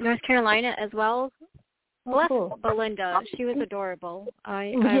 North Carolina as well. Bless Belinda. She was adorable.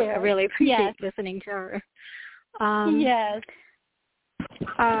 I really appreciate listening to her. Yes.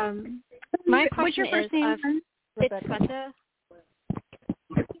 My What's question your first name? It's Sweta.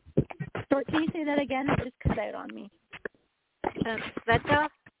 Can you say that again? It just cut out on me. Sveta.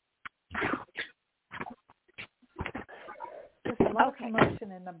 There's a lot of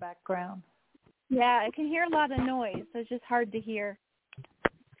commotion in the background. Yeah, I can hear a lot of noise. So it's just hard to hear.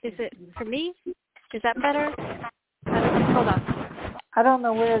 Is it for me? Is that better? Hold on. I don't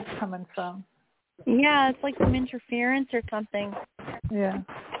know where it's coming from. Yeah, it's like some interference or something. Yeah.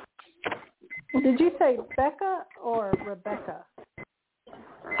 Did you say Becca or Rebecca?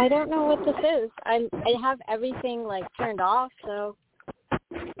 I don't know what this is. I have everything like turned off, so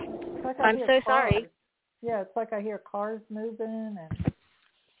I'm so sorry. Yeah, it's like I hear cars moving and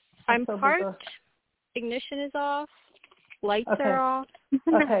I'm parked. Ignition is off. Lights are off.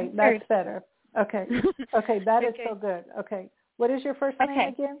 Okay, that's better. Okay. Okay, that is so good. Okay. What is your first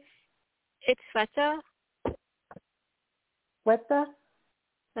name again? It's Sveta. Sweta?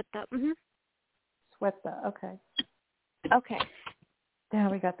 Sveta. Mhm. Sweta. Okay. Okay. Yeah,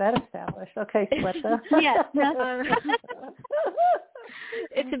 we got that established. Okay, Sweta. Yes.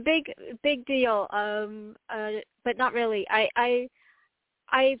 It's a big deal. But not really.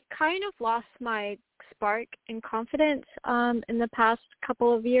 I've kind of lost my spark and confidence in the past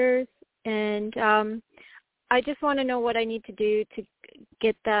couple of years, and I just want to know what I need to do to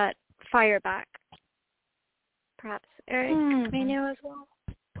get that fire back. Perhaps Erik may know as well.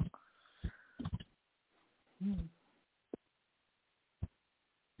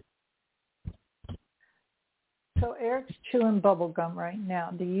 So Erik's chewing bubble gum right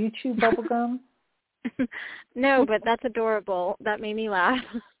now. Do you chew bubble gum? No, but that's adorable. That made me laugh.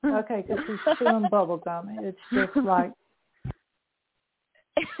 Okay, because he's chewing bubble gum. It's just like,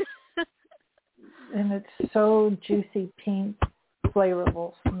 and it's so juicy, pink,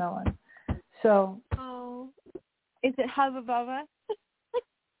 flavorful smelling. So. Oh. Is it Hubba Bubba?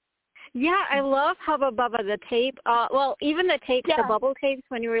 Yeah, I love Hubba Bubba, the tape. Well, even the tapes, the bubble tapes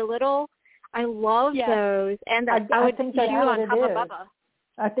when you were little. I love those. And I would think chew that's on what Hubba it is. Bubba.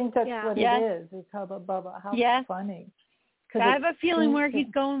 I think that's what it is. It's Hubba Bubba. How funny. I have a feeling where he's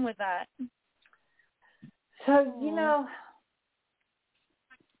going with that. So,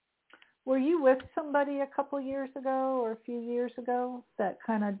 were you with somebody a couple years ago or a few years ago that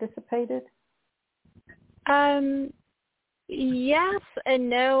kind of dissipated? Yes and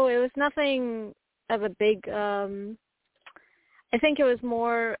no. It was nothing of a big, I think it was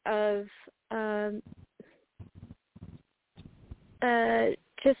more of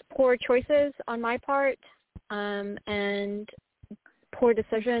just poor choices on my part, and poor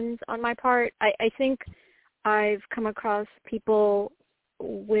decisions on my part. I think I've come across people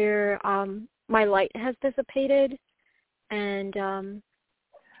where my light has dissipated, and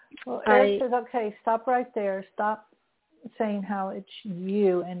well, Erik says, okay, stop right there. Stop saying how it's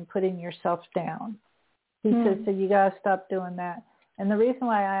you and putting yourself down. He says, so you got to stop doing that. And the reason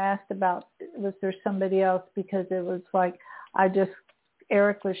why I asked about was there somebody else, because it was like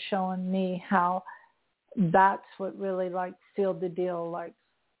Erik was showing me how that's what really like sealed the deal. Like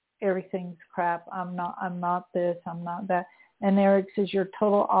everything's crap. I'm not this. I'm not that. And Erik says you're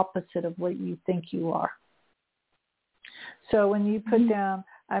total opposite of what you think you are. So when you put down,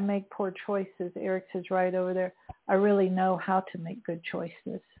 I make poor choices, Erik says right over there, I really know how to make good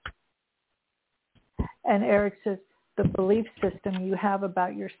choices. And Erik says the belief system you have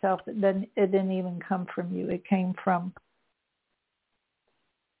about yourself, it didn't even come from you. It came from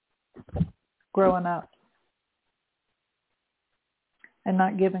growing up and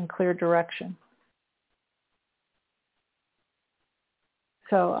not given clear direction.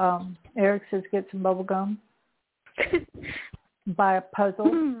 So Erik says get some bubble gum, buy a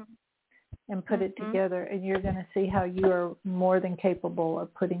puzzle, and put it together, and you're going to see how you are more than capable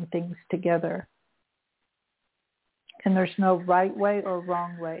of putting things together. And there's no right way or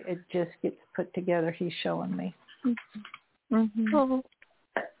wrong way. It just gets put together. He's showing me. Mm-hmm. Oh.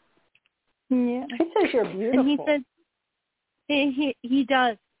 Yeah. He says you're beautiful. And he says he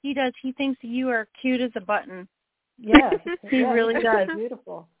does. He does. He thinks you are cute as a button. Yeah. He really does.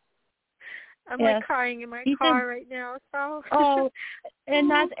 Beautiful. I'm like crying in my car right now. So.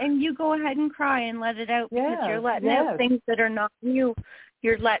 And you go ahead and cry and let it out because you're letting out things that are not you.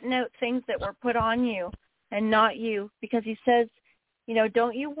 You're letting out things that were put on you and not you, because he says,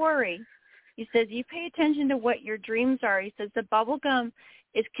 don't you worry. He says, you pay attention to what your dreams are. He says the bubble gum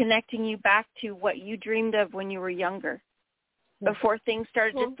is connecting you back to what you dreamed of when you were younger, before things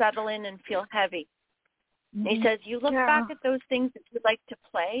started to settle in and feel heavy. And he says, you look back at those things that you like to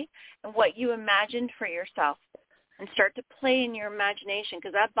play and what you imagined for yourself, and start to play in your imagination,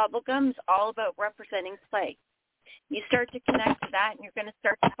 because that bubble gum is all about representing play. You start to connect to that, and you're going to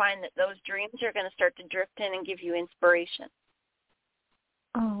start to find that those dreams are going to start to drift in and give you inspiration.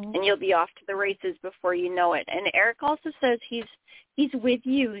 Oh. And you'll be off to the races before you know it. And Erik also says he's with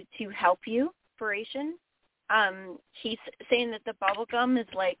you to help you, inspiration. He's saying that the bubble gum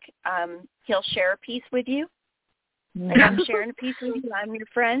is like he'll share a piece with you. Like, I'm sharing a piece with you. I'm your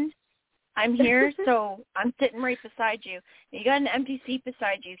friend. I'm here, so I'm sitting right beside you. You got an empty seat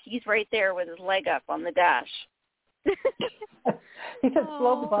beside you. He's right there with his leg up on the dash. He said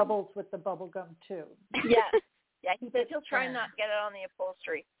blow the bubbles with the bubble gum too. Yes. Yeah, he says he'll try not to get it on the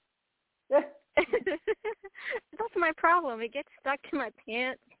upholstery. That's my problem. It gets stuck to my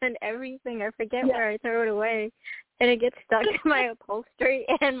pants and everything. I forget where I throw it away, and it gets stuck to my upholstery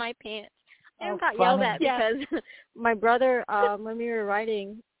and my pants. I got yelled at because my brother, when we were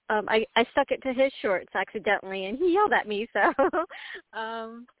riding, I stuck it to his shorts accidentally, and he yelled at me. So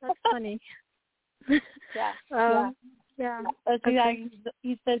that's funny. Yeah.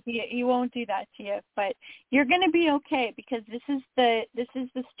 He says he won't do that to you, but you're going to be okay, because this is the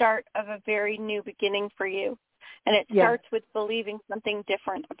start of a very new beginning for you, and it starts with believing something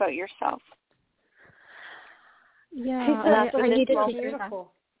different about yourself. Yeah, I need to be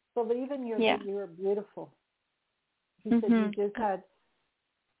beautiful. Believe in that you are beautiful. He said you just had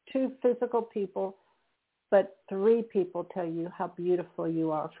 2 physical people, but 3 people tell you how beautiful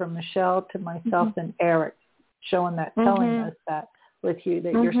you are, from Michelle to myself and Erik, showing that, telling us that with you,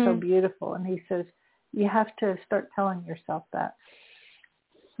 that you're so beautiful. And he says you have to start telling yourself that.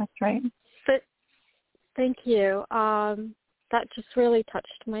 That's right. But thank you. That just really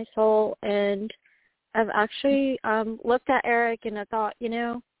touched my soul, and I've actually looked at Erik and I thought,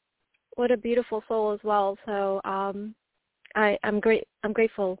 what a beautiful soul as well. So I'm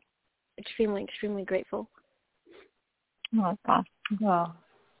grateful, extremely, extremely grateful. Oh, that's awesome.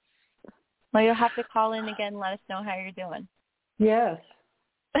 Well, you'll have to call in again and let us know how you're doing. Yes.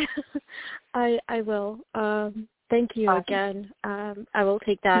 I will. Thank you again. I will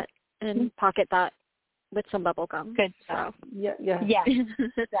take that and pocket that with some bubble gum. Good. So. Yeah.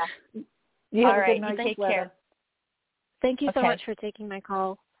 All right. You take care. Thank you so much for taking my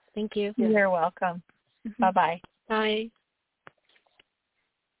call. Thank you. You're welcome. Bye-bye. Bye.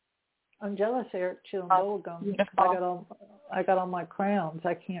 I'm jealous, Erik, chewing bubble gum. I got all my crowns.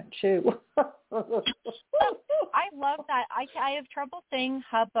 I can't chew. I love that. I have trouble saying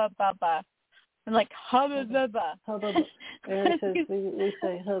hubba bubba. I'm like hubba bubba. Hubba. Erik says we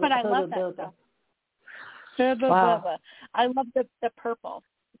say hubba. But I love that stuff. Hubba bubba. I love the purple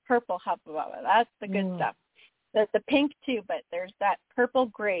hubba bubba. That's the good stuff. There's the pink too, but there's that purple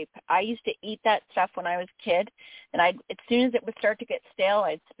grape. I used to eat that stuff when I was a kid, and as soon as it would start to get stale,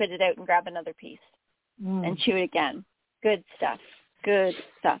 I'd spit it out and grab another piece and chew it again. Good stuff. Good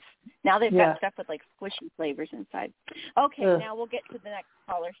stuff. Now they've got stuff with like squishy flavors inside. Okay, now we'll get to the next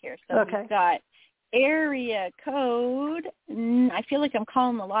caller here. So we've got area code. I feel like I'm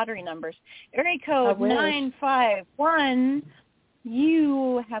calling the lottery numbers. Area code 951.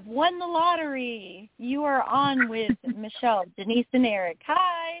 You have won the lottery. You are on with Michelle, Denise, and Erik.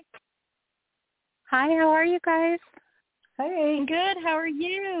 Hi. Hi, how are you guys? Hey. Good. How are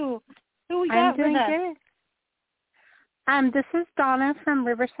you? Who we got with us? I'm doing good. This is Donna from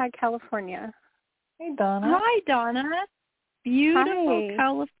Riverside, California. Hey, Donna. Hi, Donna. Beautiful Hi.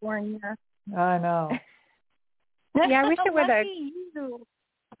 California. I know. Yeah, I wish it would. I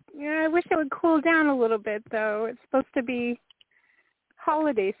wish it would cool down a little bit, though. It's supposed to be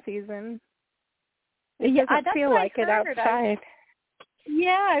holiday season. It doesn't feel like it outside.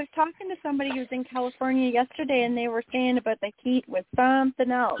 I was talking to somebody who was in California yesterday, and they were saying about the heat was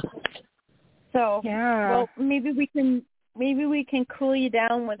something else. So, well, maybe we can cool you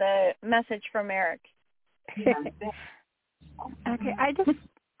down with a message from Erik. Okay,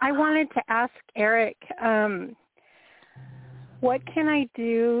 I wanted to ask Erik. What can I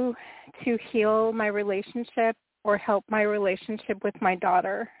do to heal my relationship or help my relationship with my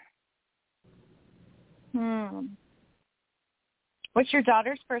daughter? What's your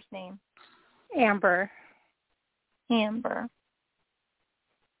daughter's first name? Amber. Amber.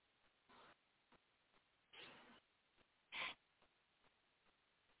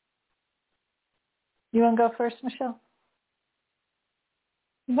 You want to go first, Michelle?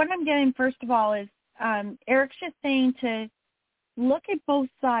 What I'm getting, first of all, is Erik's just saying to look at both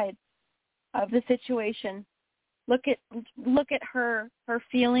sides of the situation. Look at her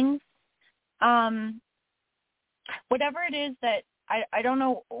feelings. Whatever it is that I don't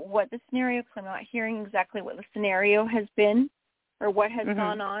know what the scenario, because I'm not hearing exactly what the scenario has been or what has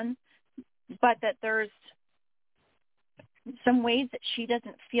gone on, but that there's some ways that she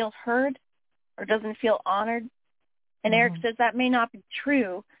doesn't feel heard or doesn't feel honored. And Erik says that may not be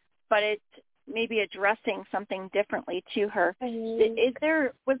true, but it's maybe addressing something differently to her.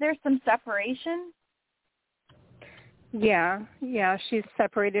 Was there some separation? Yeah, she's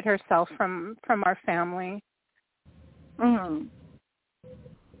separated herself from our family.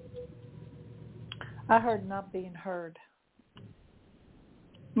 I heard not being heard.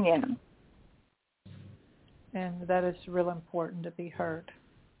 Yeah. And that is real important, to be heard.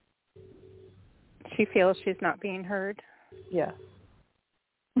 She feels she's not being heard. Yeah.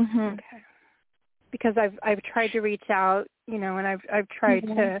 Okay. Because I've tried to reach out, and I've tried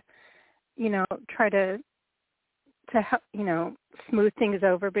to, try to help, smooth things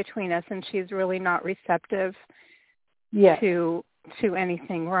over between us, and she's really not receptive to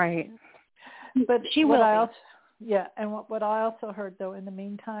anything, right? But she will. And what I also heard, though, in the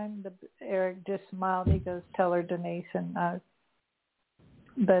meantime, Erik just smiled. He goes, "Tell her, Denise," and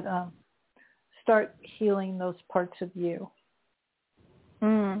start healing those parts of you.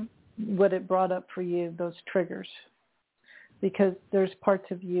 What it brought up for you, those triggers, because there's parts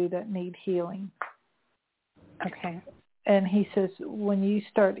of you that need healing. Okay. And he says when you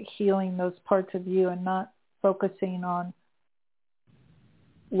start healing those parts of you and not focusing on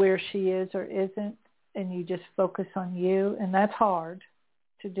where she is or isn't, and you just focus on you, and that's hard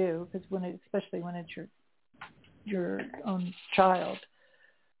to do, because especially when it's your own child.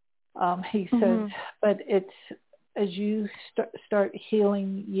 He says, but it's as you start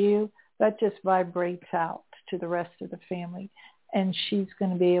healing you, that just vibrates out to the rest of the family, and she's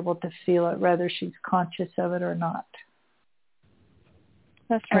going to be able to feel it, whether she's conscious of it or not.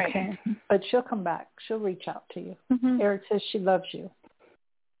 That's right. Okay. But she'll come back. She'll reach out to you. Erik says she loves you.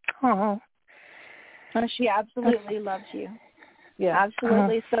 Oh. She absolutely loves you. Yeah.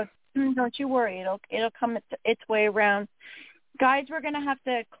 Absolutely. So don't you worry. It'll come its way around. Guys, we're going to have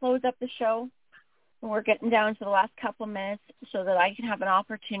to close up the show. We're getting down to the last couple of minutes so that I can have an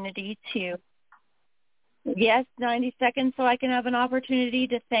opportunity to, 90 seconds, so I can have an opportunity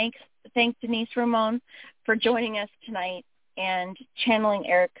to thank Denise Ramon for joining us tonight and channeling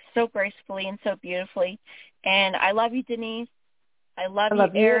Erik so gracefully and so beautifully. And I love you, Denise. I love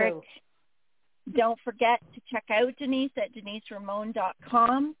you, Erik. Don't forget to check out Denise at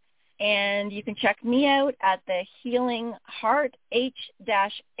deniseramon.com. And you can check me out at the Healing Heart,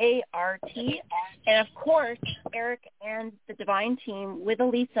 H-ART. And, of course, Erik and the Divine Team with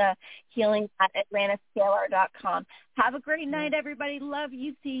Elisa, healing at atlantascalar.com. Have a great night, everybody. Love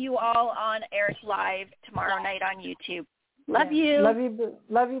you. See you all on Erik Live tomorrow night on YouTube. Love you.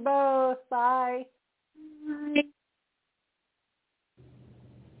 Love you both. Bye. Bye.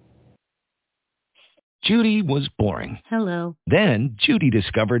 Judy was boring. Hello. Then Judy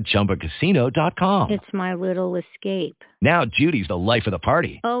discovered ChumbaCasino.com. It's my little escape. Now Judy's the life of the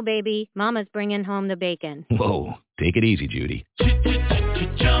party. Oh, baby, mama's bringing home the bacon. Whoa, take it easy, Judy.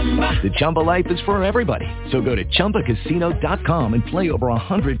 The Chumba life is for everybody. So go to ChumbaCasino.com and play over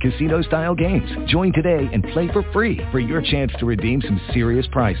 100 casino-style games. Join today and play for free for your chance to redeem some serious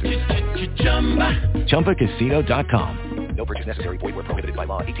prizes. ChumbaCasino.com. No purchase necessary. Void where prohibited by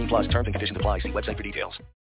law. 18+ terms and conditions apply. See website for details.